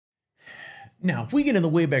Now, if we get in the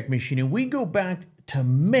Wayback Machine and we go back to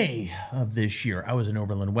May of this year, I was in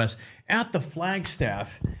Overland West at the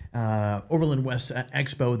Flagstaff Overland West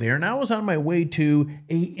Expo there, and I was on my way to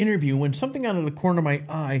a interview when something out of the corner of my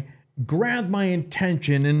eye grabbed my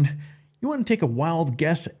attention. And you want to take a wild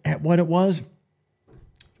guess at what it was?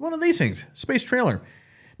 One of these things, Space Trailer.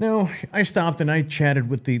 Now, I stopped and I chatted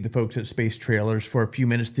with the folks at Space Trailers for a few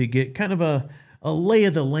minutes to get kind of a lay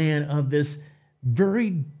of the land of this very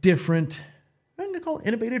different, I'm going to call it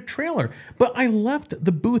innovative trailer. But I left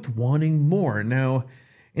the booth wanting more. Now,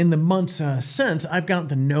 in the months since, I've gotten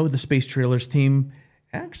to know the Space Trailers team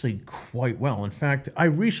actually quite well. In fact, I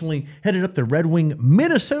recently headed up to Red Wing,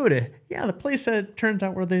 Minnesota. Yeah, the place that turns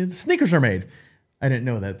out where the sneakers are made. I didn't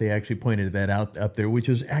know that. They actually pointed that out up there, which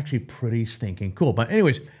was actually pretty stinking cool. But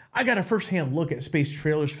anyways, I got a firsthand look at Space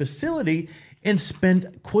Trailers facility and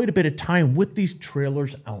spent quite a bit of time with these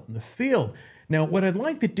trailers out in the field. Now, what I'd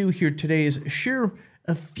like to do here today is share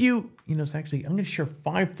a few, it's actually, I'm going to share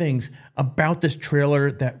 5 things about this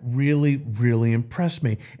trailer that really, really impressed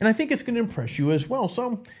me. And I think it's going to impress you as well.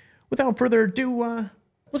 So without further ado,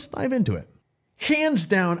 let's dive into it. Hands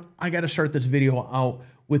down, I got to start this video out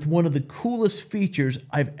with one of the coolest features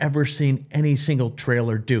I've ever seen any single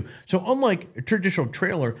trailer do. So unlike a traditional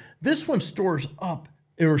trailer, this one stores on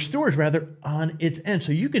its end.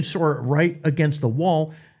 So you can store it right against the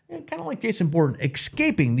wall, kind of like Jason Bourne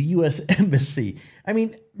escaping the U.S. Embassy. I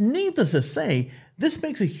mean, needless to say, this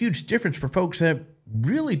makes a huge difference for folks that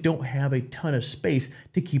really don't have a ton of space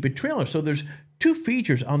to keep a trailer. So there's 2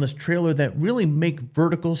 features on this trailer that really make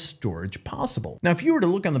vertical storage possible. Now, if you were to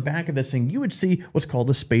look on the back of this thing, you would see what's called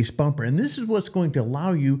a space bumper. And this is what's going to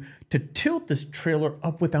allow you to tilt this trailer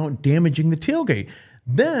up without damaging the tailgate.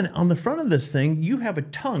 Then on the front of this thing, you have a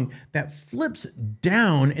tongue that flips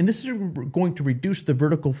down, and this is going to reduce the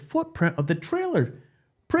vertical footprint of the trailer.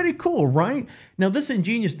 Pretty cool, right? Now, this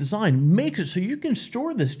ingenious design makes it so you can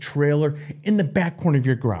store this trailer in the back corner of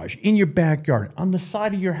your garage, in your backyard, on the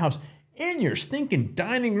side of your house, in your stinking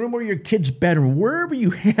dining room or your kid's bedroom, wherever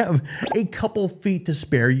you have a couple feet to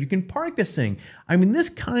spare, you can park this thing. I mean, this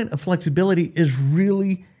kind of flexibility is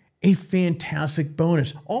really a fantastic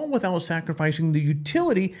bonus, all without sacrificing the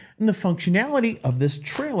utility and the functionality of this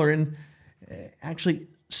trailer. And actually,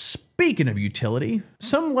 speaking of utility,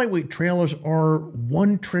 some lightweight trailers are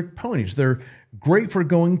one-trick ponies. They're great for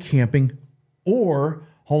going camping or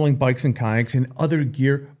hauling bikes and kayaks and other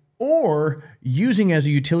gear, or using as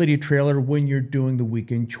a utility trailer when you're doing the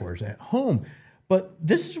weekend chores at home. But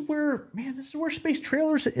this is where Space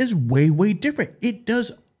Trailers is way, way different. It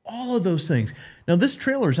does all of those things. Now, this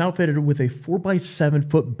trailer is outfitted with a 4x7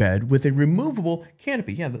 foot bed with a removable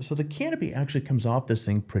canopy. Yeah, so the canopy actually comes off this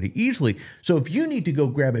thing pretty easily. So if you need to go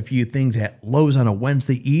grab a few things at Lowe's on a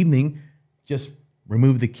Wednesday evening, just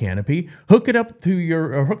remove the canopy, hook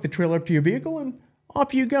the trailer up to your vehicle, and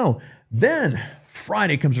off you go. Then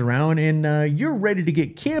Friday comes around and you're ready to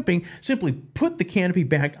get camping. Simply put the canopy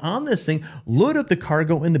back on this thing, load up the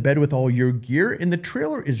cargo in the bed with all your gear, and the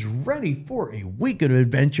trailer is ready for a week of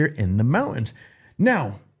adventure in the mountains.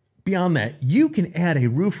 Now, beyond that, you can add a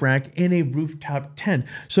roof rack and a rooftop tent.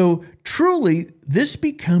 So truly, this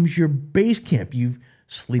becomes your base camp. You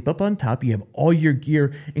sleep up on top, you have all your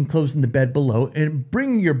gear enclosed in the bed below, and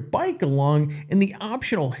bring your bike along in the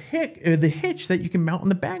optional hitch that you can mount on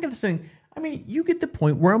the back of the thing. I mean, you get the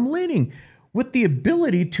point where I'm leaning. With the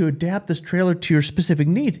ability to adapt this trailer to your specific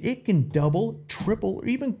needs, it can double, triple, or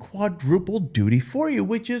even quadruple duty for you,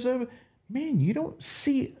 which is you don't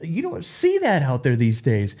see that out there these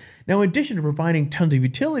days. Now, in addition to providing tons of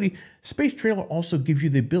utility, Space Trailer also gives you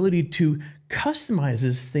the ability to customize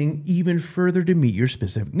this thing even further to meet your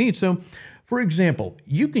specific needs. So, for example,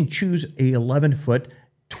 you can choose a 11-foot,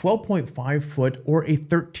 12.5 foot, or a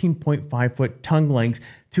 13.5 foot tongue length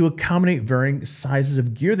to accommodate varying sizes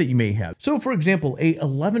of gear that you may have. So for example, a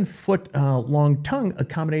 11-foot long tongue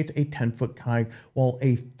accommodates a 10-foot kayak, while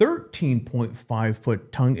a 13.5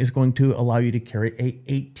 foot tongue is going to allow you to carry a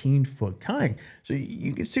 18-foot kayak. So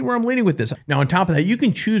you can see where I'm leaning with this. Now on top of that, you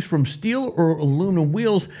can choose from steel or aluminum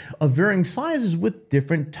wheels of varying sizes with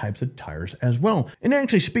different types of tires as well. And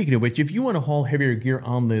actually, speaking of which, if you want to haul heavier gear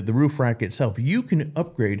on the roof rack itself, you can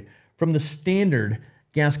upgrade from the standard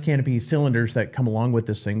gas canopy cylinders that come along with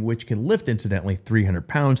this thing, which can lift, incidentally, 300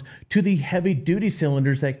 pounds, to the heavy-duty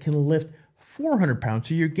cylinders that can lift 400 pounds.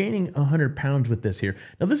 So you're gaining 100 pounds with this here.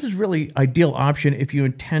 Now, this is really ideal option if you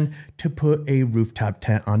intend to put a rooftop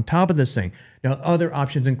tent on top of this thing. Now, other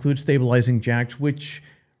options include stabilizing jacks, which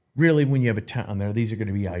really, when you have a tent on there, these are going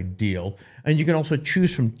to be ideal. And you can also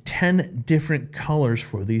choose from 10 different colors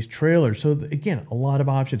for these trailers. So again, a lot of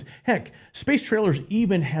options. Heck, Space Trailers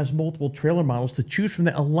even has multiple trailer models to choose from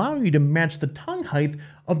that allow you to match the tongue height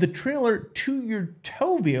of the trailer to your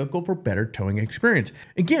tow vehicle for better towing experience.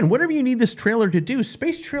 Again, whatever you need this trailer to do,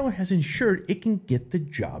 Space Trailer has ensured it can get the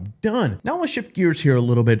job done. Now let's shift gears here a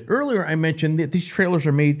little bit. Earlier I mentioned that these trailers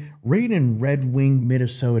are made right in Red Wing,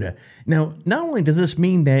 Minnesota. Now, not only does this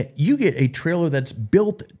mean that you get a trailer that's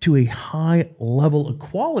built to a high level of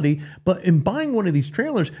quality, but in buying one of these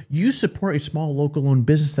trailers, you support a small local owned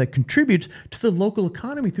business that contributes to the local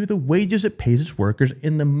economy through the wages it pays its workers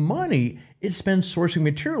and the money it spends sourcing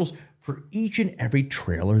materials for each and every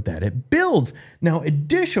trailer that it builds. Now,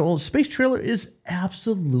 additional, Space Trailer is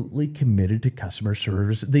absolutely committed to customer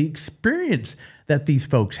service, the experience that these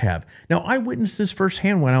folks have. Now, I witnessed this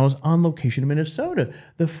firsthand when I was on location in Minnesota.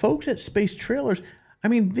 The folks at Space Trailers, I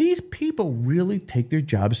mean, these people really take their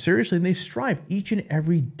jobs seriously, and they strive each and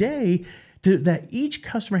every day that each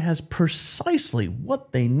customer has precisely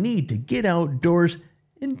what they need to get outdoors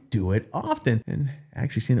and do it often. And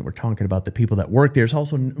actually, seeing that we're talking about the people that work there, it's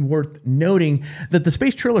also worth noting that the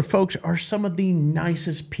Space Trailer folks are some of the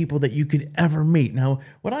nicest people that you could ever meet. Now,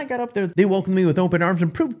 when I got up there, they welcomed me with open arms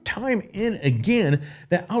and proved time and again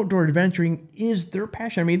that outdoor adventuring is their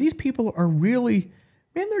passion. I mean, these people are really,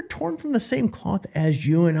 man, they're torn from the same cloth as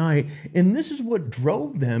you and I. And this is what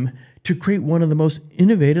drove them to create one of the most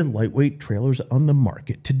innovative lightweight trailers on the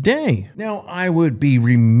market today. Now, I would be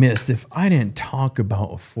remiss if I didn't talk about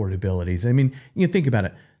affordabilities. I mean, you think about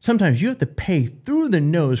it. Sometimes you have to pay through the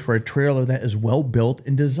nose for a trailer that is well built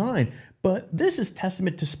and designed. But this is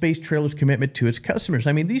testament to Space Trailer's commitment to its customers.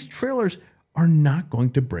 I mean, these trailers are not going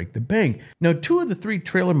to break the bank. Now, 2 of the 3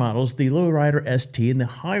 trailer models, the Lowrider ST and the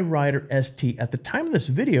Highrider ST, at the time of this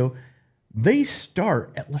video, they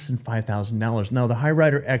start at less than $5,000. Now, the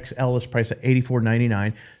Highrider XL is priced at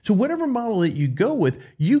 $84.99. So whatever model that you go with,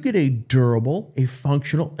 you get a durable, a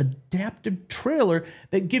functional, adaptive trailer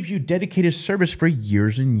that gives you dedicated service for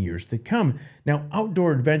years and years to come. Now,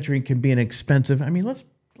 outdoor adventuring can be an expensive, I mean, let's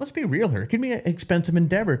be real here. It can be an expensive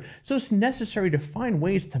endeavor. So it's necessary to find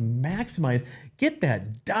ways to maximize, get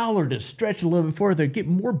that dollar to stretch a little bit further, get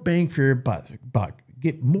more bang for your buck.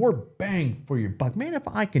 Get more bang for your buck. Man, if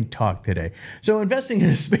I can talk today. So investing in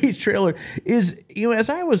a Space Trailer is, as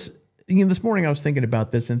I was, this morning I was thinking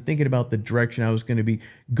about this and thinking about the direction I was going to be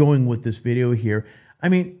going with this video here. I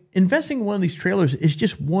mean, investing in one of these trailers is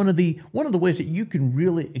just one of the ways that you can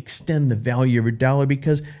really extend the value of your dollar,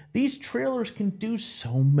 because these trailers can do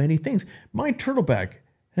so many things. My turtleback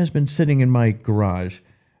has been sitting in my garage.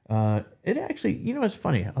 It actually, it's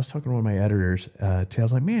funny. I was talking to one of my editors today. I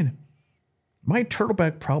was like, man, my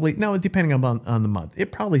turtleback probably, now depending on the month,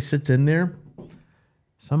 it probably sits in there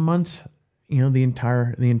some months, the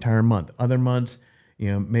entire month. Other months,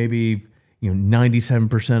 maybe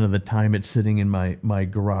 97% of the time it's sitting in my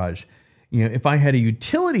garage. If I had a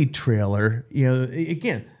utility trailer,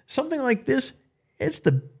 again, something like this, it's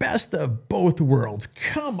the best of both worlds.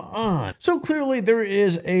 Come on. So clearly there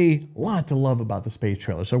is a lot to love about the Space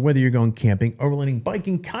Trailer. So whether you're going camping, overlanding,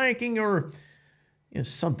 biking, kayaking, or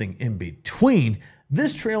something in between,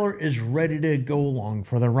 this trailer is ready to go along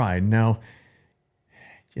for the ride. Now,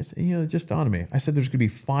 just dawned on me. I said there's going to be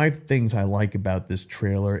 5 things I like about this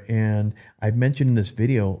trailer, and I've mentioned in this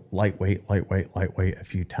video lightweight a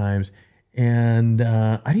few times, and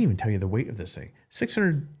I didn't even tell you the weight of this thing.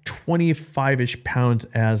 625-ish pounds,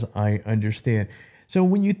 as I understand. So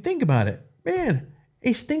when you think about it, man,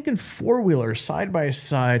 a stinking 4-wheeler side by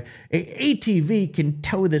side, a ATV can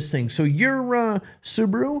tow this thing. So your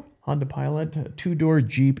Subaru, Honda Pilot, 2-door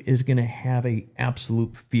Jeep is going to have an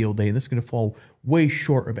absolute field day. And this is going to fall way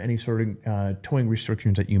short of any sort of towing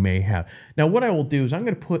restrictions that you may have. Now, what I will do is I'm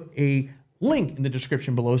going to put a link in the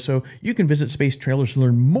description below so you can visit Space Trailers to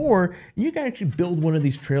learn more. And you can actually build one of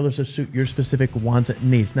these trailers to suit your specific wants and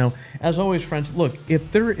needs. Now, as always, friends, look,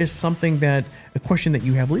 if there is a question that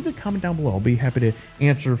you have, leave a comment down below. I'll be happy to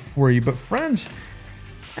answer for you. But friends,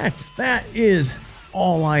 heck, that is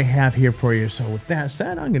all I have here for you. So with that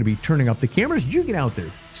said, I'm going to be turning up the cameras. You get out there,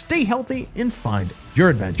 stay healthy, and find your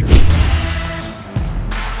adventure.